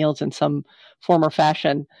formulated meals in some form or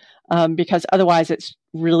fashion, because otherwise it's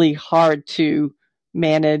really hard to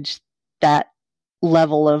manage that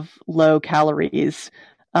level of low calories,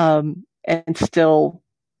 and still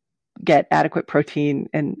get adequate protein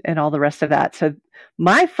and all the rest of that. So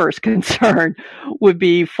my first concern would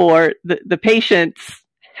be for the patient's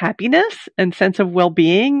happiness and sense of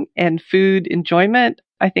well-being and food enjoyment.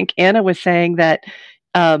 I think Anna was saying that,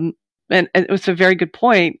 and it was a very good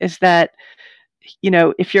point, is that,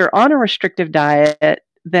 if you're on a restrictive diet,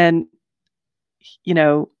 then,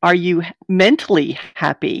 are you mentally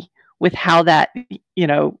happy with how that,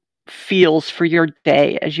 feels for your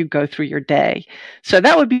day as you go through your day? So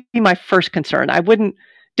that would be my first concern. I wouldn't,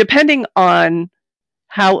 depending on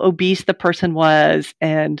how obese the person was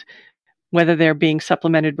and whether they're being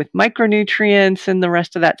supplemented with micronutrients and the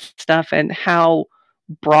rest of that stuff, and how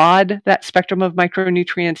broad that spectrum of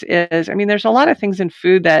micronutrients is. I mean, there's a lot of things in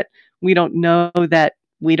food that we don't know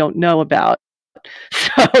about.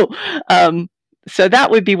 So, so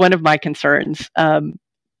that would be one of my concerns.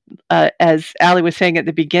 As Ali was saying at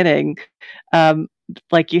the beginning,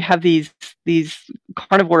 like you have these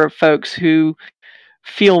carnivore folks who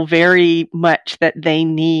feel very much that they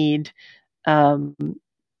need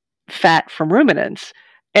fat from ruminants.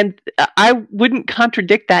 And I wouldn't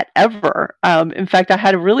contradict that ever. In fact, I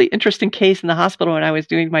had a really interesting case in the hospital when I was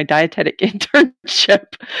doing my dietetic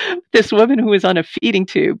internship. This woman who was on a feeding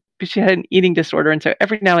tube, she had an eating disorder. And so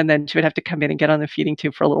every now and then she would have to come in and get on the feeding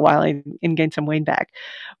tube for a little while and gain some weight back.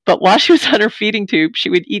 But while she was on her feeding tube, she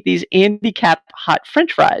would eat these handicap hot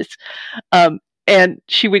French fries. And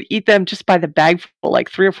she would eat them just by the bagful, like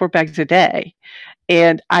 3 or 4 bags a day.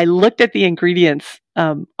 And I looked at the ingredients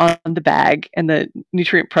on the bag and the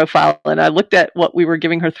nutrient profile, and I looked at what we were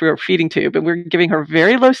giving her through her feeding tube, and we were giving her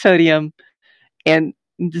very low sodium and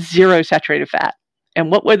 0 saturated fat.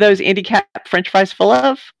 And what were those handicap French fries full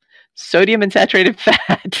of? Sodium and saturated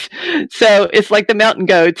fat. So it's like the mountain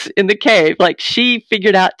goats in the cave. Like, she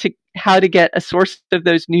figured out how to get a source of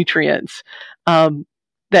those nutrients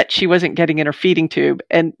that she wasn't getting in her feeding tube.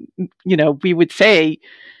 And, we would say,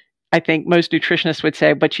 I think most nutritionists would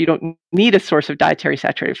say, but you don't need a source of dietary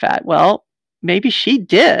saturated fat. Well, maybe she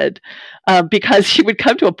did, because she would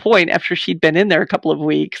come to a point after she'd been in there a couple of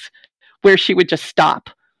weeks where she would just stop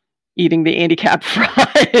eating the handicap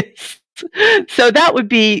fries. So that would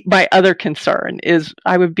be my other concern, is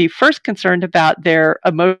I would be first concerned about their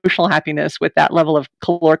emotional happiness with that level of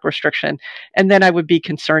caloric restriction. And then I would be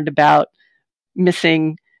concerned about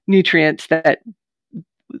missing nutrients that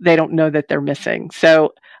they don't know that they're missing.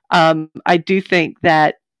 So I do think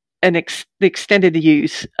that the extended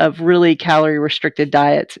use of really calorie restricted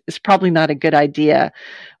diets is probably not a good idea,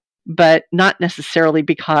 but not necessarily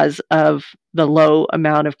because of the low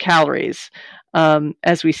amount of calories.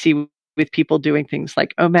 As we see with people doing things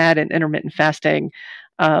like OMAD and intermittent fasting,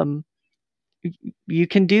 you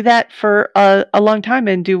can do that for a long time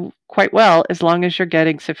and do quite well as long as you're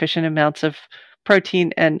getting sufficient amounts of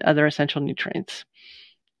protein and other essential nutrients.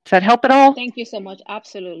 Does that help at all? Thank you so much.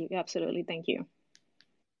 Absolutely. Absolutely. Thank you.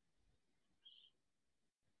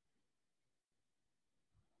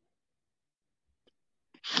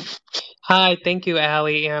 Hi, thank you,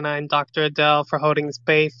 Allie, Anna, and Dr. Adele for holding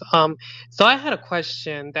space. So I had a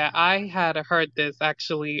question that I had heard this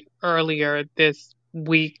actually earlier this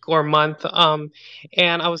week or month.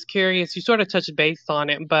 And I was curious, you sort of touched base on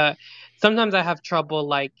it, but sometimes I have trouble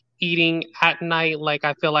like eating at night. Like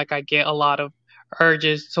I feel like I get a lot of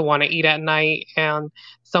urges to want to eat at night. And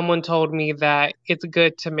someone told me that it's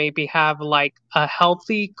good to maybe have like a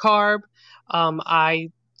healthy carb.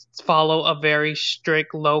 I follow a very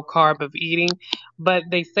strict low carb of eating, but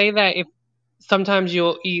they say that if sometimes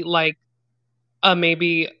you'll eat like a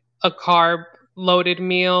maybe a carb loaded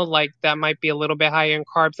meal, like that might be a little bit higher in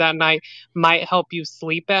carbs at night, might help you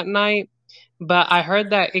sleep at night. But I heard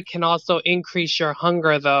that it can also increase your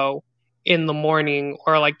hunger though in the morning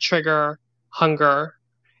or like trigger hunger.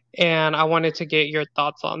 And I wanted to get your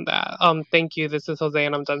thoughts on that. Thank you. This is Jose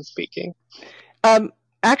and I'm done speaking.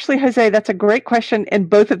 Actually, Jose, that's a great question, and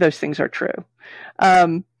both of those things are true.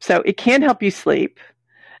 So it can help you sleep,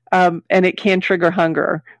 and it can trigger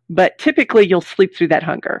hunger, but typically you'll sleep through that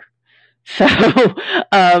hunger. So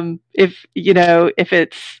if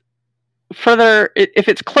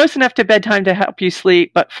it's close enough to bedtime to help you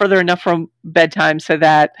sleep, but further enough from bedtime so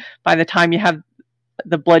that by the time you have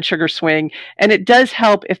the blood sugar swing, and it does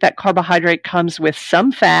help if that carbohydrate comes with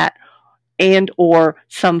some fat and or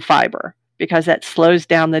some fiber, because that slows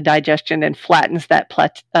down the digestion and flattens that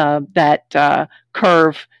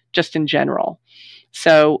curve just in general.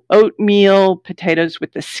 So oatmeal, potatoes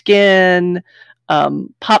with the skin,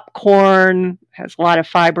 popcorn has a lot of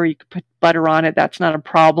fiber. You can put butter on it. That's not a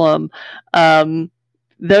problem.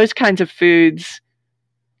 Those kinds of foods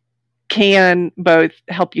can both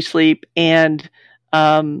help you sleep and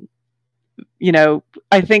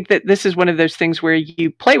I think that this is one of those things where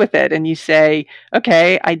you play with it and you say,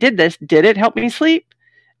 okay, I did this. Did it help me sleep?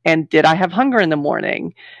 And did I have hunger in the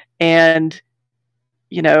morning? And,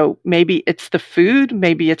 maybe it's the food,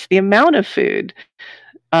 maybe it's the amount of food.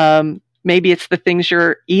 Maybe it's the things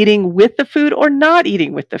you're eating with the food or not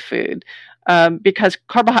eating with the food. Because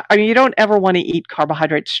you don't ever want to eat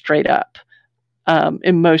carbohydrates straight up.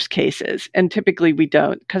 In most cases. And typically we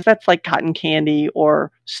don't, because that's like cotton candy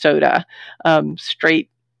or soda, straight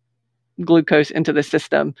glucose into the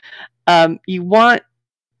system. You want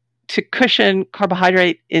to cushion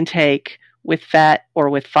carbohydrate intake with fat or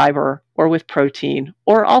with fiber or with protein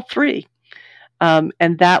or all three.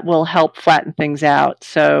 And that will help flatten things out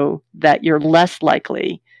so that you're less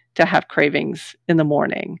likely to have cravings in the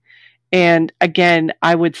morning. And again,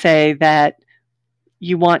 I would say that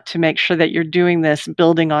you want to make sure that you're doing this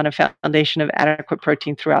building on a foundation of adequate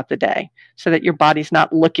protein throughout the day so that your body's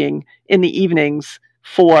not looking in the evenings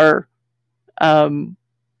for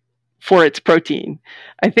its protein.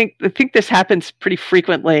 I think this happens pretty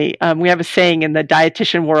frequently. We have a saying in the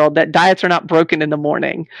dietitian world that diets are not broken in the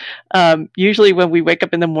morning. Usually when we wake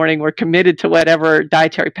up in the morning, we're committed to whatever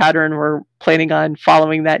dietary pattern we're planning on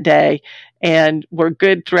following that day, and we're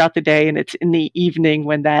good throughout the day, and it's in the evening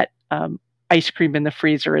when that ice cream in the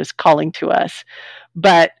freezer is calling to us.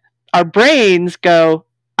 But our brains go,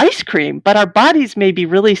 ice cream, but our bodies may be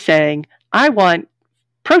really saying, I want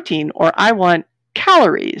protein or I want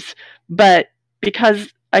calories. But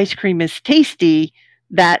because ice cream is tasty,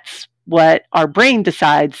 that's what our brain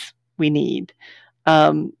decides we need.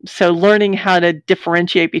 So learning how to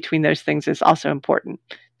differentiate between those things is also important.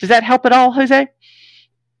 Does that help at all, Jose?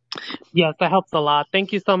 Yes, that helps a lot.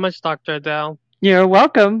 Thank you so much, Dr. Adele. You're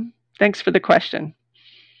welcome. Thanks for the question.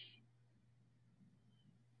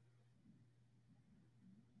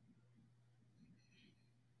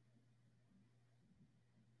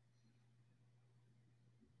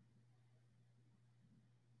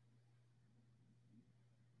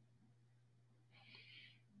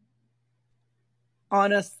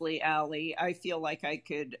 Honestly, Allie, I feel like I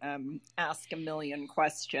could ask a million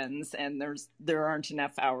questions, and there aren't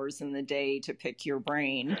enough hours in the day to pick your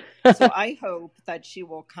brain. So I hope that she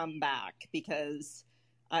will come back, because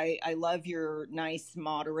I love your nice,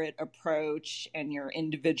 moderate approach and your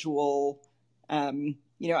individual.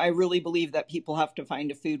 I really believe that people have to find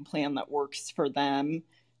a food plan that works for them.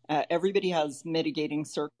 Everybody has mitigating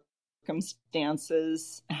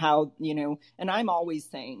circumstances. And I'm always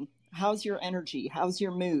saying, how's your energy? How's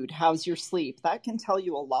your mood? How's your sleep? That can tell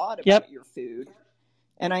you a lot about your food.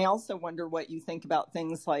 And I also wonder what you think about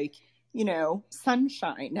things like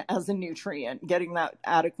sunshine as a nutrient, getting that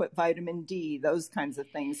adequate vitamin D, those kinds of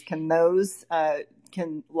things. Can those,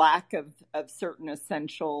 can lack of certain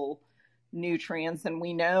essential nutrients, and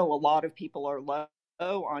we know a lot of people are low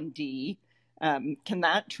on D, can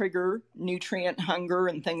that trigger nutrient hunger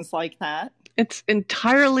and things like that? It's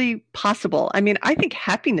entirely possible. I mean, I think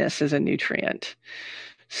happiness is a nutrient.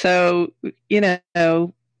 So,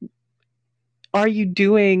 are you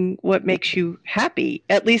doing what makes you happy?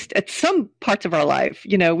 At least at some parts of our life.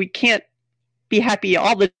 We can't be happy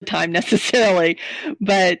all the time necessarily,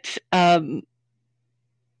 but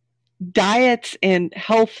diets and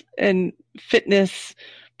health and fitness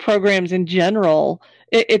programs in general,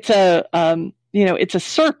 it's a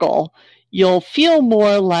circle. You'll feel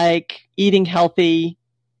more like eating healthy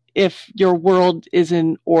if your world is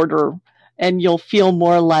in order, and you'll feel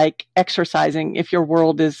more like exercising if your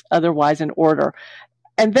world is otherwise in order.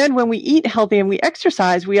 And then when we eat healthy and we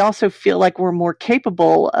exercise, we also feel like we're more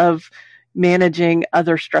capable of managing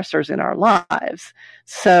other stressors in our lives.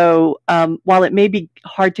 So while it may be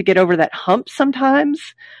hard to get over that hump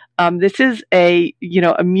sometimes, this is a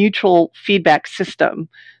mutual feedback system.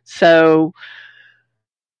 So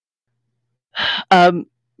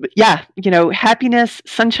happiness,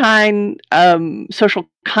 sunshine, social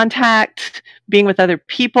contact, being with other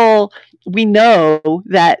people. We know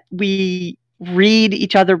that we read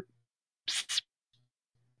each other's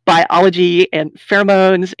biology and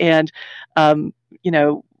pheromones and,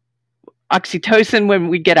 oxytocin when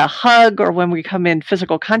we get a hug or when we come in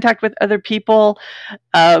physical contact with other people.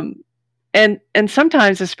 And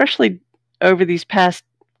sometimes, especially over these past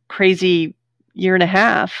crazy year and a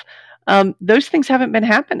half, those things haven't been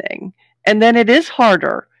happening. And then it is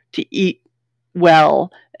harder to eat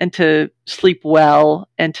well and to sleep well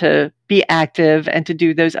and to be active and to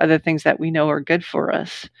do those other things that we know are good for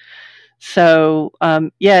us. So,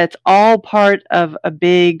 it's all part of a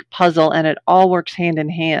big puzzle, and it all works hand in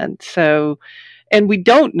hand. So, and we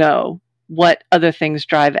don't know what other things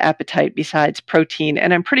drive appetite besides protein.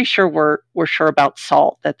 And I'm pretty sure we're sure about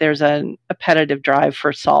salt, that there's an appetitive drive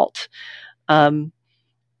for salt.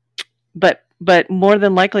 But more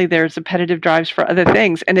than likely there's appetitive drives for other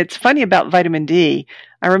things. And it's funny about vitamin D.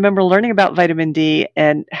 I remember learning about vitamin D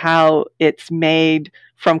and how it's made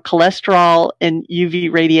from cholesterol and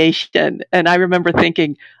UV radiation. And I remember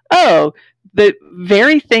thinking, oh, the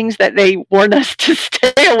very things that they warn us to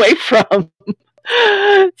stay away from.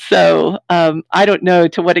 So I don't know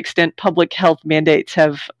to what extent public health mandates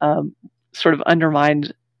have sort of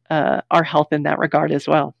undermined our health in that regard as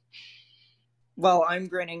well. Well, I'm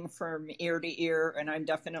grinning from ear to ear, and I'm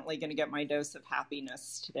definitely going to get my dose of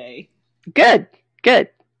happiness today. Good.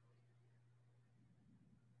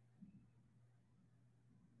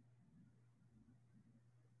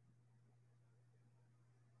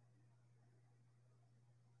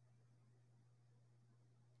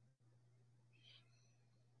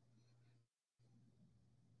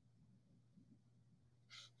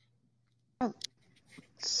 Oh,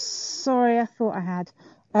 sorry, I thought I had.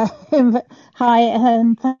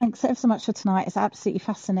 Hi, thanks ever so much for tonight. It's absolutely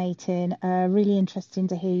fascinating. Really interesting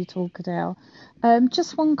to hear you talk, Adele.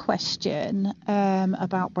 Just one question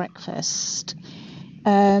about breakfast.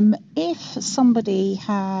 If somebody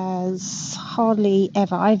has hardly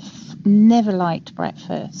ever, I've never liked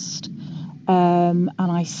breakfast, and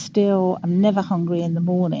I still am never hungry in the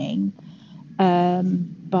morning,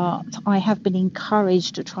 but I have been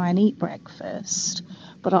encouraged to try and eat breakfast.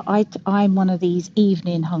 But I'm one of these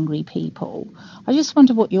evening hungry people. I just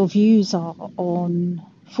wonder what your views are on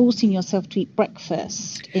forcing yourself to eat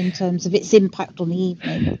breakfast in terms of its impact on the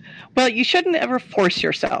evening. Well, you shouldn't ever force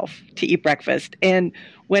yourself to eat breakfast. And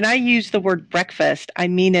when I use the word breakfast, I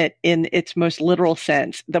mean it in its most literal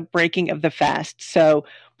sense, the breaking of the fast. So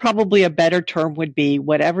probably a better term would be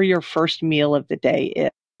whatever your first meal of the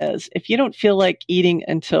day is. If you don't feel like eating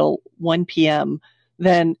until 1 p.m.,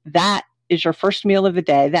 then that is your first meal of the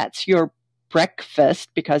day. That's your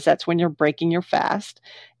breakfast, because that's when you're breaking your fast.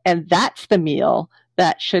 And that's the meal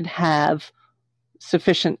that should have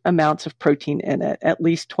sufficient amounts of protein in it, at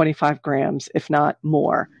least 25 grams, if not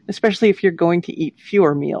more, especially if you're going to eat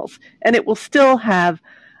fewer meals. And it will still have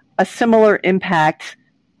a similar impact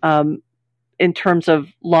in terms of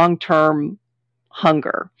long-term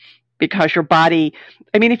hunger, because your body,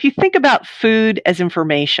 if you think about food as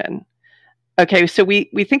information, okay, so we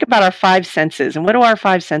think about our five senses, and what do our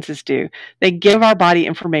five senses do? They give our body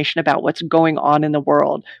information about what's going on in the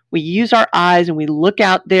world. We use our eyes and we look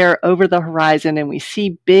out there over the horizon and we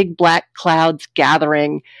see big black clouds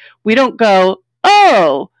gathering. We don't go,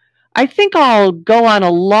 oh, I think I'll go on a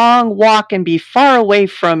long walk and be far away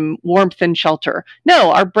from warmth and shelter.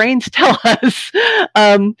 No, our brains tell us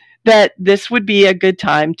that this would be a good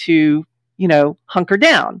time to, hunker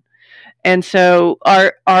down. And so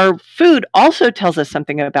our food also tells us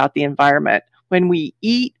something about the environment. When we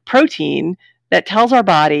eat protein, that tells our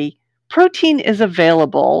body protein is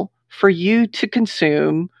available for you to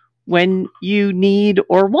consume when you need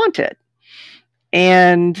or want it.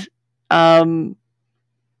 And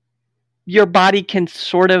your body can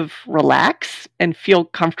sort of relax and feel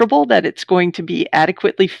comfortable that it's going to be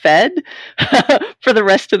adequately fed for the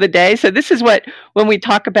rest of the day. So this is what, when we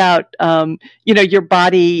talk about, your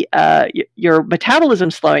body, your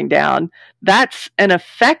metabolism slowing down, that's an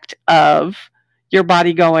effect of your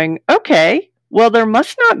body going, okay, well, there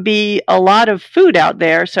must not be a lot of food out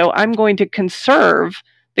there, so I'm going to conserve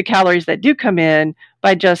the calories that do come in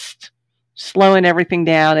by just slowing everything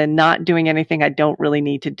down and not doing anything I don't really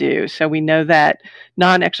need to do. So we know that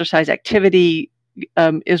non-exercise activity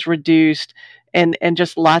is reduced, and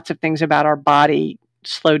just lots of things about our body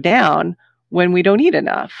slow down when we don't eat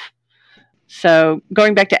enough. So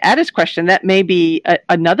going back to Ada's question, that may be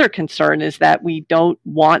another concern, is that we don't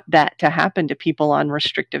want that to happen to people on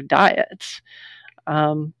restrictive diets.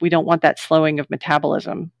 We don't want that slowing of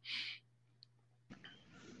metabolism.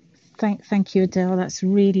 Thank you, Adele. That's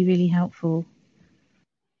really, really helpful.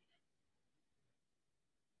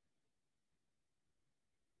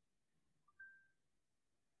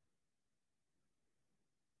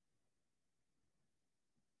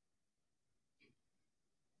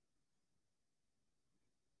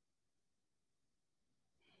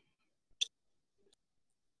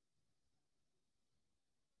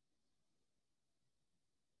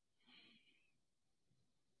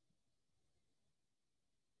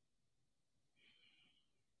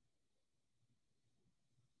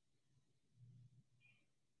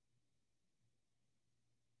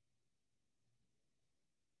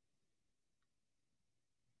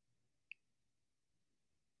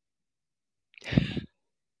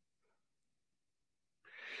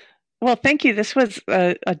 Well, thank you. This was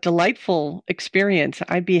a delightful experience.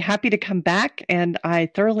 I'd be happy to come back, and I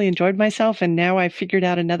thoroughly enjoyed myself. And now I've figured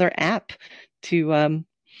out another app to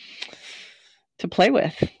play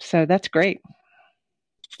with. So that's great.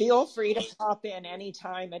 Feel free to pop in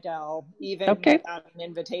anytime, Adele. Even Okay. without an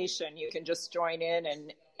invitation, you can just join in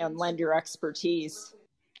and lend your expertise.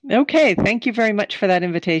 Okay. Thank you very much for that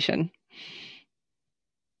invitation.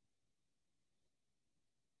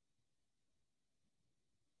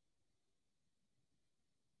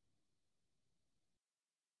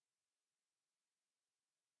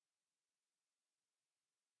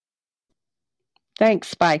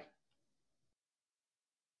 Thanks. Bye.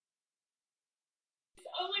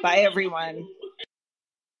 Bye, everyone.